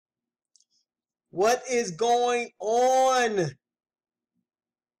What is going on,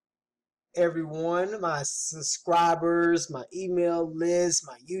 everyone? My subscribers, my email list,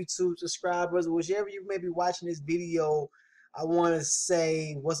 my YouTube subscribers, whichever you may be watching this video, I want to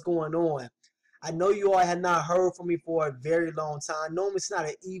say what's going on. I know you all have not heard from me for a very long time. Normally, it's not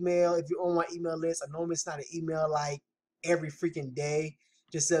an email. If you're on my email list, I normally it's not an email like every freaking day,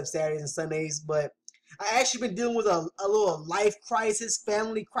 just except Saturdays and Sundays. But I actually been dealing with a little life crisis,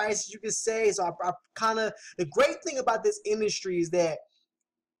 family crisis, you could say. So I kind of, the great thing about this industry is that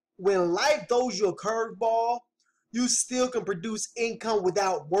when life throws you a curveball, you still can produce income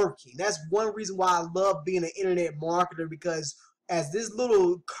without working. That's one reason why I love being an internet marketer, because as this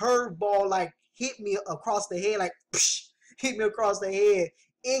little curveball like hit me across the head, like psh, hit me across the head,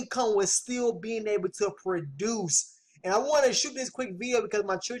 income was still being able to produce. And I want to shoot this quick video because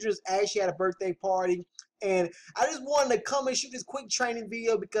my children's actually had a birthday party, and I just wanted to come and shoot this quick training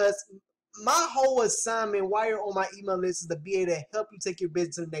video because my whole assignment while you're on my email list is to be able to help you take your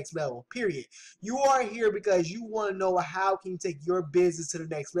business to the next level, period. You are here because you want to know how can you take your business to the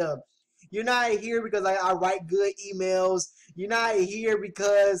next level. You're not here because I write good emails. You're not here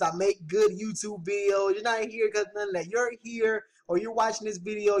because I make good YouTube videos. You're not here because none of that. You're here, or you're watching this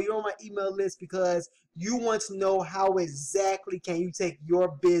video, you're on my email list because you want to know how exactly can you take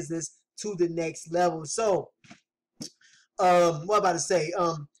your business to the next level. So, what am I about to say?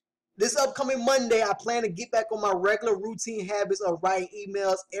 This upcoming Monday, I plan to get back on my regular routine habits of writing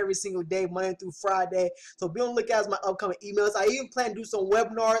emails every single day, Monday through Friday. So be on the lookout for my upcoming emails. I even plan to do some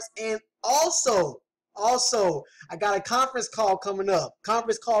webinars, and also, I got a conference call coming up.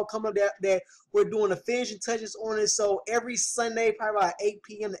 That we're doing the finishing touches on it. So every Sunday, probably about 8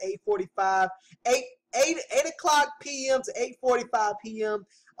 p.m. to 8:45, 8 o'clock p.m. to 8:45 p.m.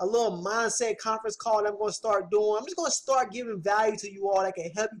 A little mindset conference call that I'm going to start doing. I'm just going to start giving value to you all that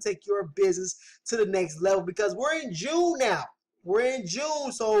can help you take your business to the next level, because we're in June now. We're in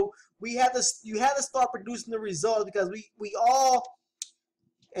June, so you have to start producing the results, because we all,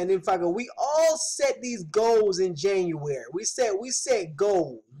 and in fact, we all set these goals in January. We set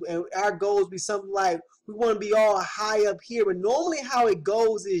goals, and our goals be something like we want to be all high up here. But normally, how it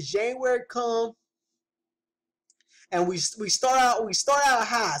goes is January come, and we start out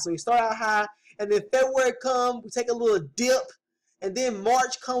high. So we start out high, and then February come, we take a little dip, and then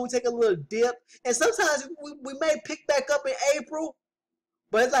March come, we take a little dip, and sometimes we may pick back up in April,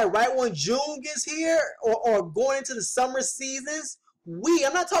 but it's like right when June gets here, or going into the summer seasons,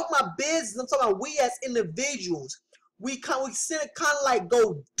 I'm not talking about business, I'm talking about we as individuals. We kind of like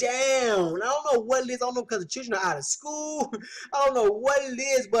go down. I don't know what it is. I don't know, because the children are out of school. I don't know what it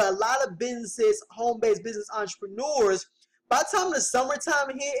is, but a lot of businesses, home-based business entrepreneurs, by the time the summertime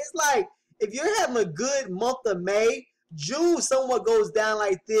hit, it's like if you're having a good month of May, June somewhat goes down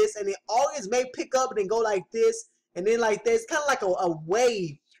like this, and then August may pick up and then go like this, and then like this. It's kind of like a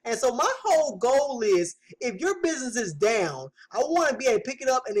wave. And so my whole goal is, if your business is down, I want to be able to pick it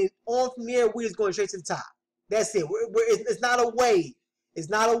up, and then on from there, we're just going straight to the top. That's it. It's not a wave. It's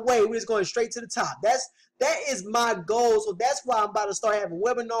not a wave. We're just going straight to the top. That is my goal. So that's why I'm about to start having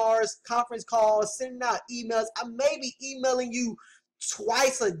webinars, conference calls, sending out emails. I may be emailing you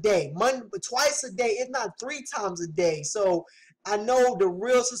twice a day, twice a day, if not 3 times a day. So I know the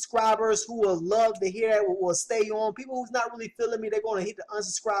real subscribers who will love to hear that will stay on. People who's not really feeling me, they're going to hit the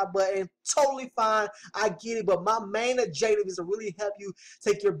unsubscribe button. Totally fine. I get it. But my main objective is to really help you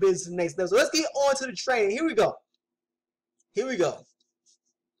take your business to the next level. So let's get on to the training. Here we go.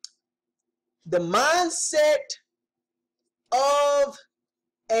 The mindset of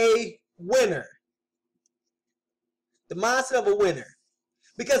a winner. The mindset of a winner.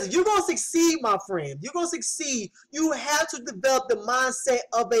 Because if you're going to succeed, my friend, you're going to succeed, you have to develop the mindset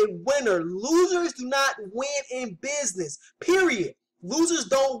of a winner. Losers do not win in business, period. Losers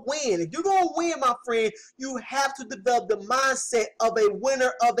don't win. If you're going to win, my friend, you have to develop the mindset of a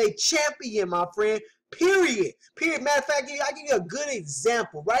winner, of a champion, my friend, period. Matter of fact, I'll give you a good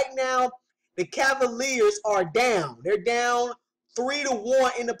example. Right now, the Cavaliers are down. They're down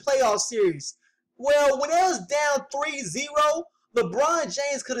 3-1 in the playoff series. Well, when it was down 3-0, LeBron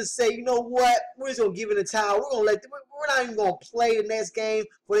James could have said, you know what, we're just gonna give it a towel. We're not even gonna play the next game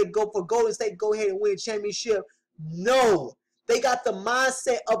where they go for Golden State, go ahead and win a championship. No, they got the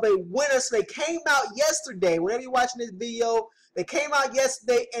mindset of a winner. So they came out yesterday. Whenever you're watching this video, they came out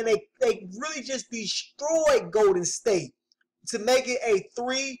yesterday and they really just destroyed Golden State to make it a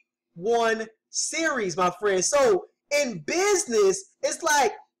 3-1 series, my friend. So in business, it's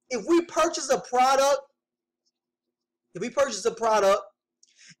like if we purchase a product, and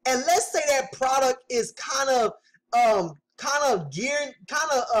let's say that product is kind of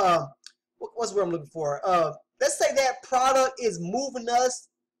what's what I'm looking for? Let's say that product is moving us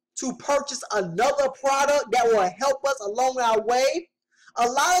to purchase another product that will help us along our way. A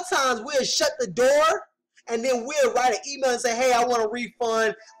lot of times we'll shut the door and then we'll write an email and say, hey, I want a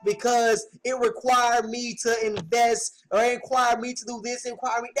refund because it required me to invest, or it required me to do this, it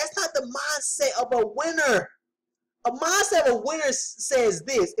required me. That's not the mindset of a winner. A mindset of a winner says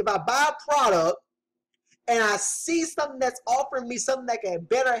this: if I buy a product and I see something that's offering me something that can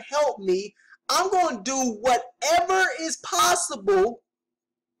better help me, I'm going to do whatever is possible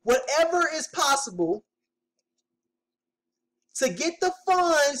to get the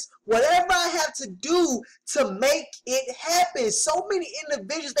funds, whatever I have to do to make it happen. So many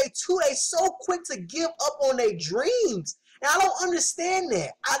individuals, they so quick to give up on their dreams. And I don't understand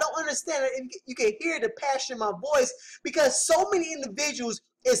that. I don't understand it. And you can hear the passion in my voice, because so many individuals,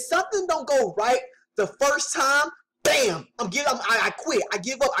 if something don't go right the first time, bam, I quit. I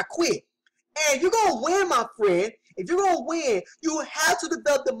give up, I quit. And if you're going to win, my friend, if you're going to win, you have to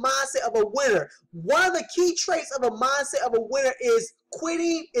develop the mindset of a winner. One of the key traits of a mindset of a winner is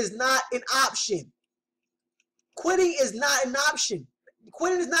quitting is not an option. Quitting is not an option.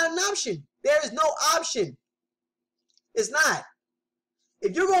 Quitting is not an option. There is no option. It's not.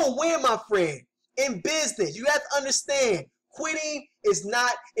 If you're going to win, my friend, in business, you have to understand quitting is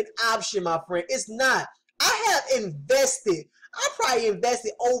not an option, my friend. It's not. I probably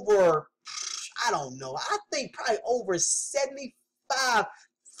invested over, I don't know, I think probably over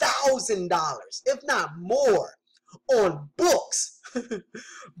 $75,000, if not more, on books,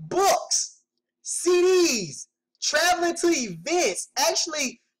 CDs, traveling to events.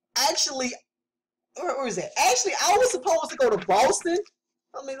 Actually, where is that? Actually, I was supposed to go to Boston.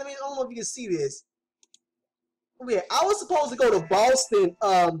 I don't know if you can see this. Yeah, I was supposed to go to Boston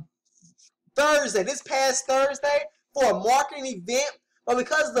this past Thursday, for a marketing event. But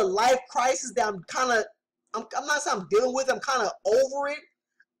because of the life crisis that I'm not saying I'm dealing with, I'm kind of over it,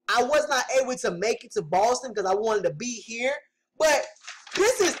 I was not able to make it to Boston because I wanted to be here. But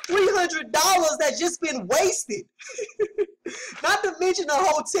this is $300 that's just been wasted. Not to mention the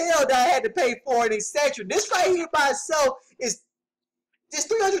hotel that I had to pay for and etc. This right here by itself is this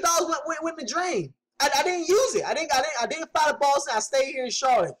 $300 went in the drain. I didn't use it. I didn't fly to Boston. I stayed here in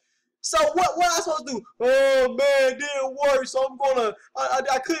Charlotte. So what am I supposed to do? Oh man, it didn't work, so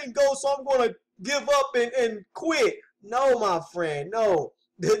I couldn't go, so I'm gonna give up and quit. No, my friend, no.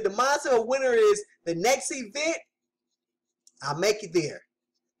 The mindset of a winner is the next event, I'll make it there.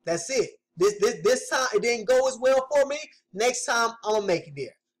 That's it. This time it didn't go as well for me. Next time I'm gonna make it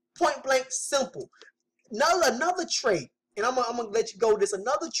there. Point blank, simple. Another trait, and I'm gonna let you go with this.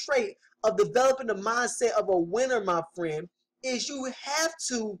 Another trait of developing the mindset of a winner, my friend, is you have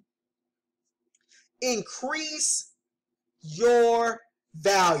to increase your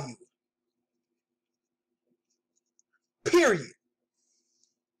value. Period.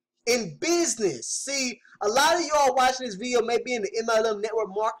 In business, see, a lot of y'all watching this video may be in the MLM network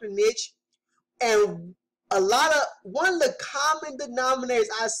marketing niche, and one of the common denominators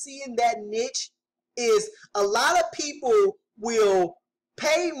I see in that niche is a lot of people will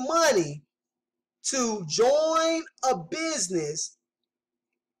pay money to join a business,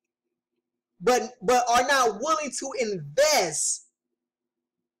 but are not willing to invest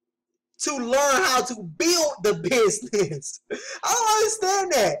to learn how to build the business. I don't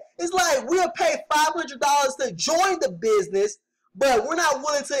understand that. It's like we'll pay $500 to join the business, but we're not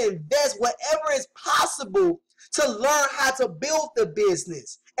willing to invest whatever is possible to learn how to build the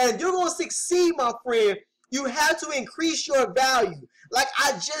business. And if you're going to succeed, my friend, you have to increase your value. Like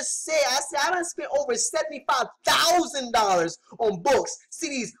I just said, I done spent over $75,000 on books,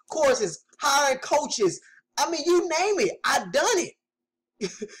 CDs, courses, hiring coaches. I mean, you name it, I've done it.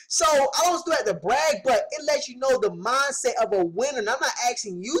 So I don't do that to brag, but it lets you know the mindset of a winner. And I'm not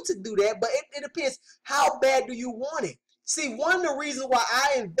asking you to do that, but it depends. How bad do you want it? See, one of the reasons why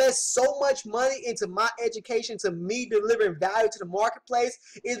I invest so much money into my education, to me delivering value to the marketplace,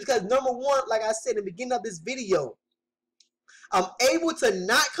 is because number one, like I said in the beginning of this video, I'm able to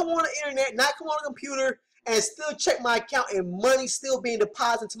not come on the internet, not come on the computer, and still check my account and money still being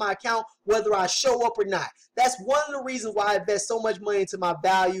deposited to my account whether I show up or not. That's one of the reasons why I invest so much money into my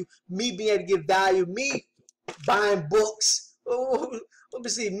value, me being able to give value, me buying books. Oh, let me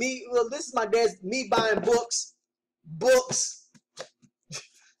see, this is my dad's, me buying books.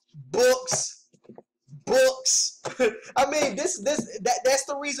 I mean, that's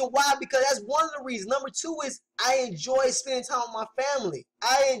the reason why, because that's one of the reasons. Number two is I enjoy spending time with my family.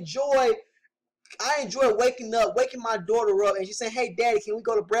 I enjoy waking my daughter up and she's saying, hey daddy, can we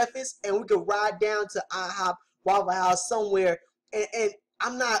go to breakfast? And we could ride down to IHOP, Waffle House, somewhere, and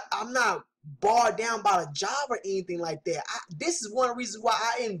I'm not barred down by a job or anything like that. This is one of the reasons why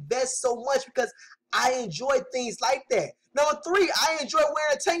I invest so much, because I enjoy things like that. Number three, I enjoy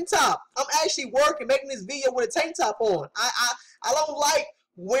wearing a tank top. I'm actually working, making this video with a tank top on. I don't like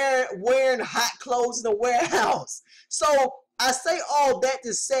wearing hot clothes in the warehouse. So I say all that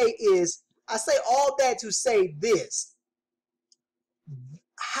to say this.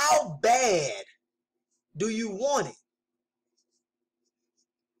 How bad do you want it?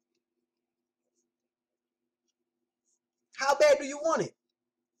 How bad do you want it?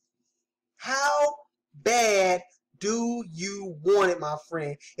 How bad do you want it, my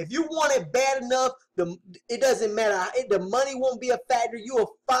friend? If you want it bad enough, it doesn't matter. The money won't be a factor. You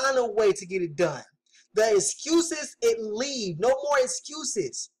will find a way to get it done. The excuses, leave. No more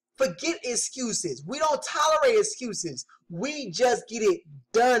excuses. Forget excuses. We don't tolerate excuses. We just get it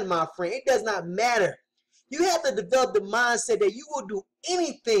done, my friend. It does not matter. You have to develop the mindset that you will do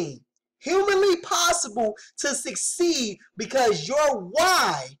anything humanly possible to succeed, because your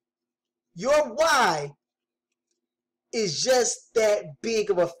why is just that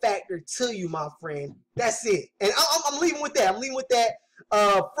big of a factor to you, my friend. That's it. And I'm leaving with that.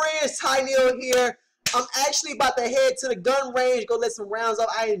 Friends, Ty Neal here. I'm actually about to head to the gun range, go let some rounds off.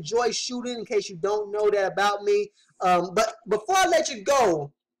 I enjoy shooting, in case you don't know that about me. But before I let you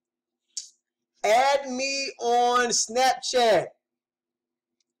go, add me on Snapchat.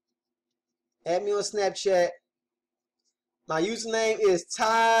 Add me on Snapchat. My username is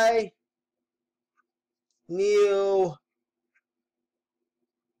Ty Neal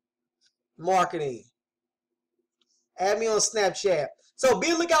Marketing. Add me on Snapchat. So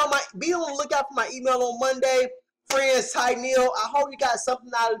be on the lookout for my email on Monday. Friends, Ty Neal. I hope you got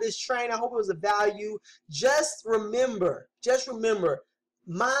something out of this training. I hope it was of value. Just remember,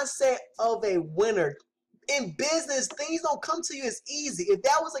 mindset of a winner. In business, things don't come to you as easy. If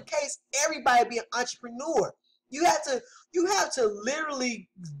that was the case, everybody would be an entrepreneur. You have to literally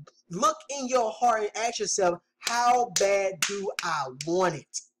look in your heart and ask yourself, how bad do I want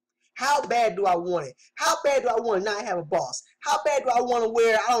it? How bad do I want it? How bad do I want to not have a boss? How bad do I want to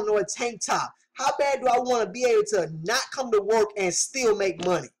wear, I don't know, a tank top? How bad do I want to be able to not come to work and still make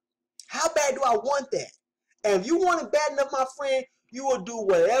money? How bad do I want that? And if you want it bad enough, my friend, you will do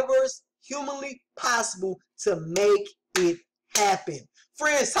whatever's humanly possible to make it happen.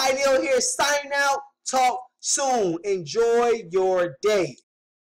 Friends, Ty Neal here, signing out. Talk soon. Enjoy your day.